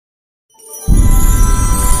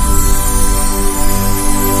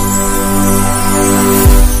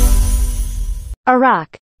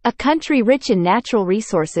Iraq, a country rich in natural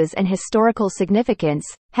resources and historical significance,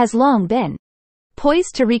 has long been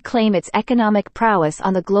poised to reclaim its economic prowess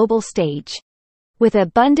on the global stage. With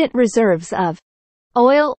abundant reserves of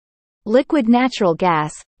oil, liquid natural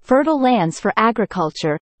gas, fertile lands for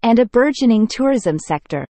agriculture, and a burgeoning tourism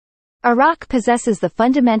sector, Iraq possesses the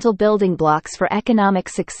fundamental building blocks for economic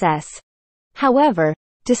success. However,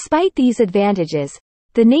 despite these advantages,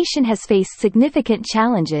 the nation has faced significant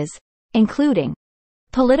challenges, including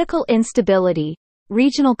political instability,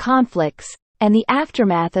 regional conflicts, and the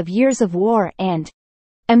aftermath of years of war and,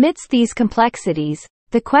 amidst these complexities,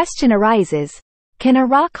 the question arises, can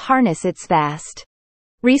Iraq harness its vast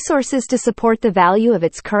resources to support the value of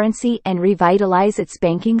its currency and revitalize its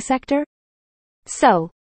banking sector?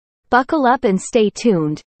 So, buckle up and stay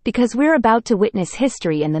tuned, because we're about to witness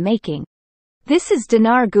history in the making. This is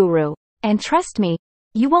Dinar Guru, and trust me,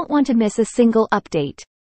 you won't want to miss a single update.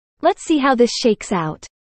 Let's see how this shakes out.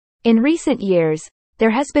 In recent years,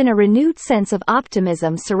 there has been a renewed sense of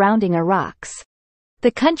optimism surrounding Iraq's.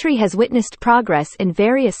 The country has witnessed progress in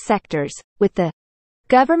various sectors, with the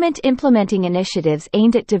government implementing initiatives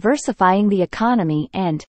aimed at diversifying the economy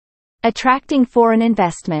and attracting foreign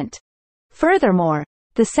investment. Furthermore,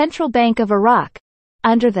 the Central Bank of Iraq,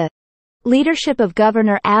 under the leadership of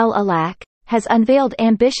Governor Al-Alaq, has unveiled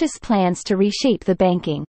ambitious plans to reshape the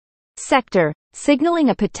banking sector, signaling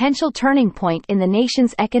a potential turning point in the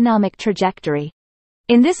nation's economic trajectory.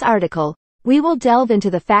 In this article, we will delve into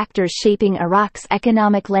the factors shaping Iraq's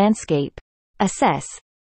economic landscape, assess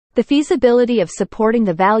the feasibility of supporting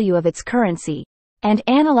the value of its currency, and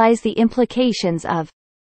analyze the implications of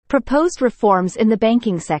proposed reforms in the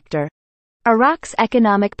banking sector. Iraq's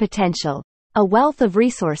economic potential, a wealth of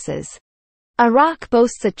resources. Iraq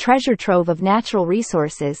boasts a treasure trove of natural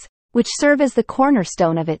resources, which serve as the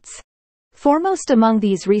cornerstone of its. Foremost among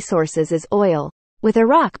these resources is oil, with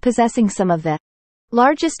Iraq possessing some of the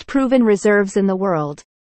largest proven reserves in the world.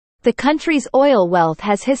 The country's oil wealth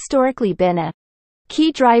has historically been a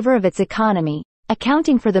key driver of its economy,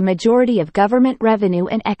 accounting for the majority of government revenue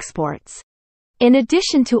and exports. In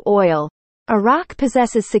addition to oil, Iraq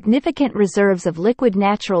possesses significant reserves of liquid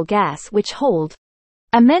natural gas which hold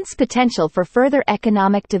immense potential for further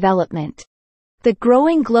economic development. The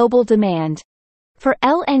growing global demand for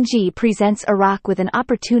LNG presents Iraq with an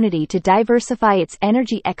opportunity to diversify its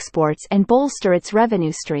energy exports and bolster its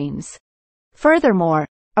revenue streams. Furthermore,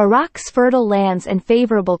 Iraq's fertile lands and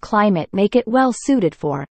favorable climate make it well suited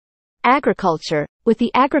for agriculture, with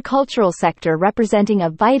the agricultural sector representing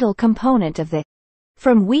a vital component of the.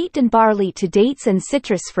 From wheat and barley to dates and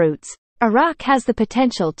citrus fruits, Iraq has the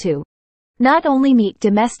potential to not only meet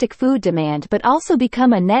domestic food demand but also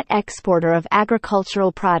become a net exporter of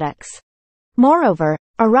agricultural products. Moreover,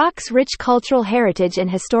 Iraq's rich cultural heritage and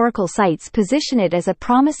historical sites position it as a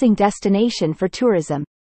promising destination for tourism.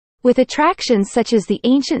 With attractions such as the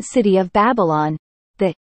ancient city of Babylon,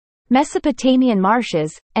 the Mesopotamian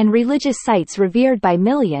marshes, and religious sites revered by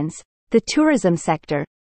millions, the tourism sector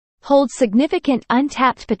holds significant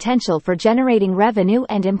untapped potential for generating revenue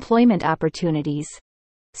and employment opportunities.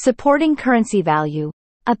 Supporting currency value,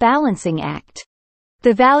 a balancing act.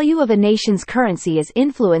 The value of a nation's currency is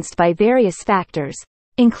influenced by various factors,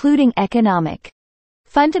 including economic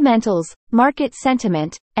fundamentals, market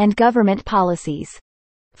sentiment, and government policies.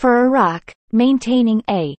 For Iraq, maintaining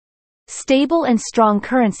a stable and strong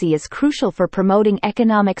currency is crucial for promoting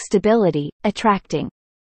economic stability, attracting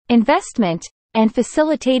investment, and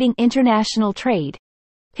facilitating international trade.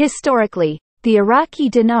 Historically, the Iraqi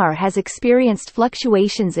dinar has experienced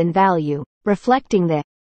fluctuations in value, reflecting the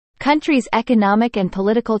country's economic and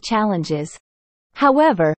political challenges.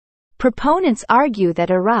 However, proponents argue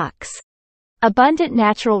that Iraq's abundant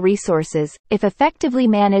natural resources, if effectively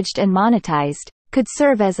managed and monetized, could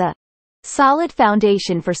serve as a solid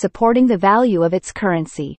foundation for supporting the value of its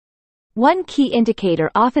currency. One key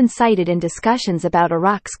indicator often cited in discussions about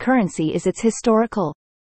Iraq's currency is its historical.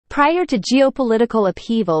 Prior to geopolitical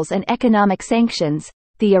upheavals and economic sanctions,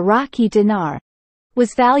 the Iraqi dinar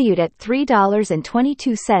was valued at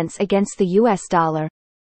 $3.22 against the US dollar.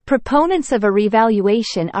 Proponents of a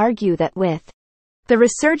revaluation argue that with the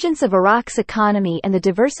resurgence of Iraq's economy and the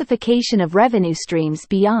diversification of revenue streams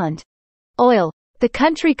beyond oil, the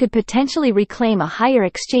country could potentially reclaim a higher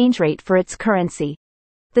exchange rate for its currency.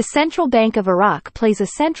 The Central Bank of Iraq plays a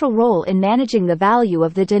central role in managing the value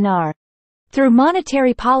of the dinar through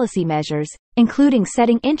monetary policy measures, including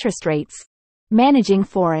setting interest rates, managing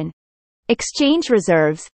foreign exchange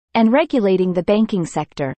reserves, and regulating the banking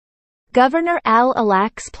sector. Governor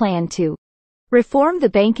Al-Alaq's plan to reform the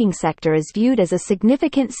banking sector is viewed as a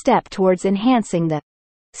significant step towards enhancing the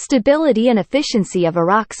stability and efficiency of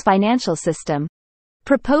Iraq's financial system.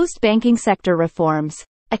 Proposed banking sector reforms,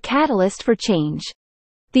 a catalyst for change.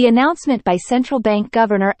 The announcement by Central Bank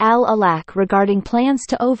Governor Al-Alaq regarding plans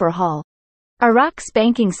to overhaul Iraq's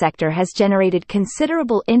banking sector has generated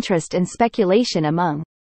considerable interest and speculation among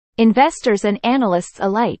investors and analysts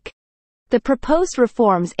alike. The proposed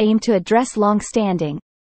reforms aim to address long-standing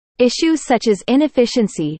issues such as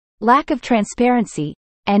inefficiency, lack of transparency,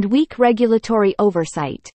 and weak regulatory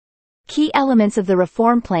oversight. Key elements of the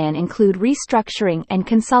reform plan include restructuring and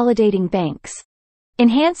consolidating banks,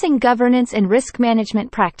 enhancing governance and risk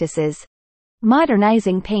management practices,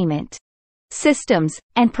 modernizing payment systems,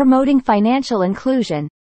 and promoting financial inclusion.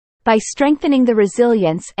 By strengthening the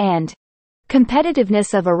resilience and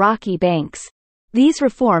competitiveness of Iraqi banks, these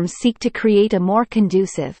reforms seek to create a more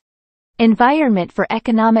conducive environment for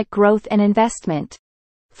economic growth and investment.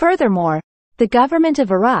 Furthermore, the government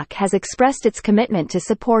of Iraq has expressed its commitment to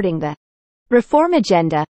supporting the reform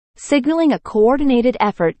agenda, signaling a coordinated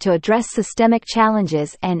effort to address systemic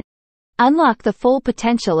challenges and unlock the full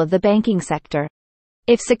potential of the banking sector.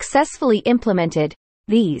 If successfully implemented,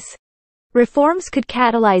 these reforms could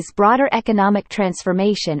catalyze broader economic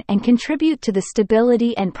transformation and contribute to the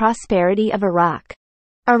stability and prosperity of Iraq.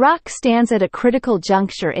 Iraq stands at a critical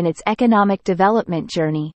juncture in its economic development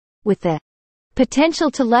journey, with the potential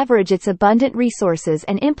to leverage its abundant resources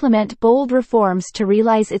and implement bold reforms to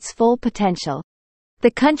realize its full potential.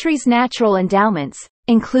 The country's natural endowments,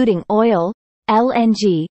 including oil,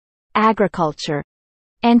 LNG, agriculture,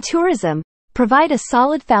 and tourism, provide a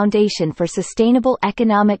solid foundation for sustainable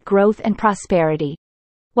economic growth and prosperity.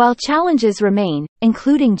 While challenges remain,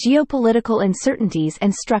 including geopolitical uncertainties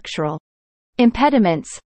and structural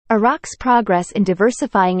impediments, Iraq's progress in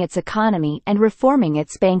diversifying its economy and reforming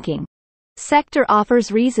its banking sector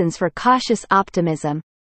offers reasons for cautious optimism.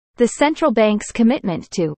 The central bank's commitment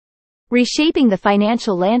to reshaping the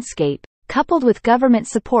financial landscape, coupled with government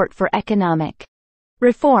support for economic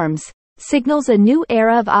reforms, signals a new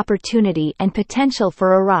era of opportunity and potential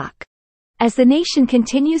for Iraq. As the nation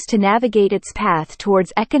continues to navigate its path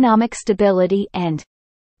towards economic stability and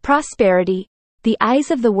prosperity, the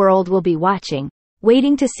eyes of the world will be watching,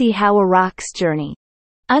 waiting to see how Iraq's journey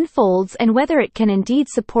unfolds and whether it can indeed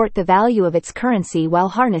support the value of its currency while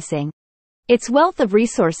harnessing its wealth of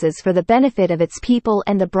resources for the benefit of its people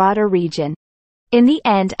and the broader region. In the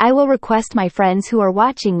end, I will request my friends who are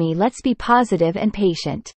watching me, let's be positive and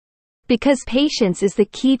patient. Because patience is the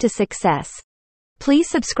key to success. Please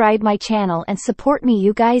subscribe my channel and support me.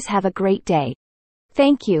 You guys have a great day.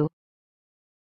 Thank you.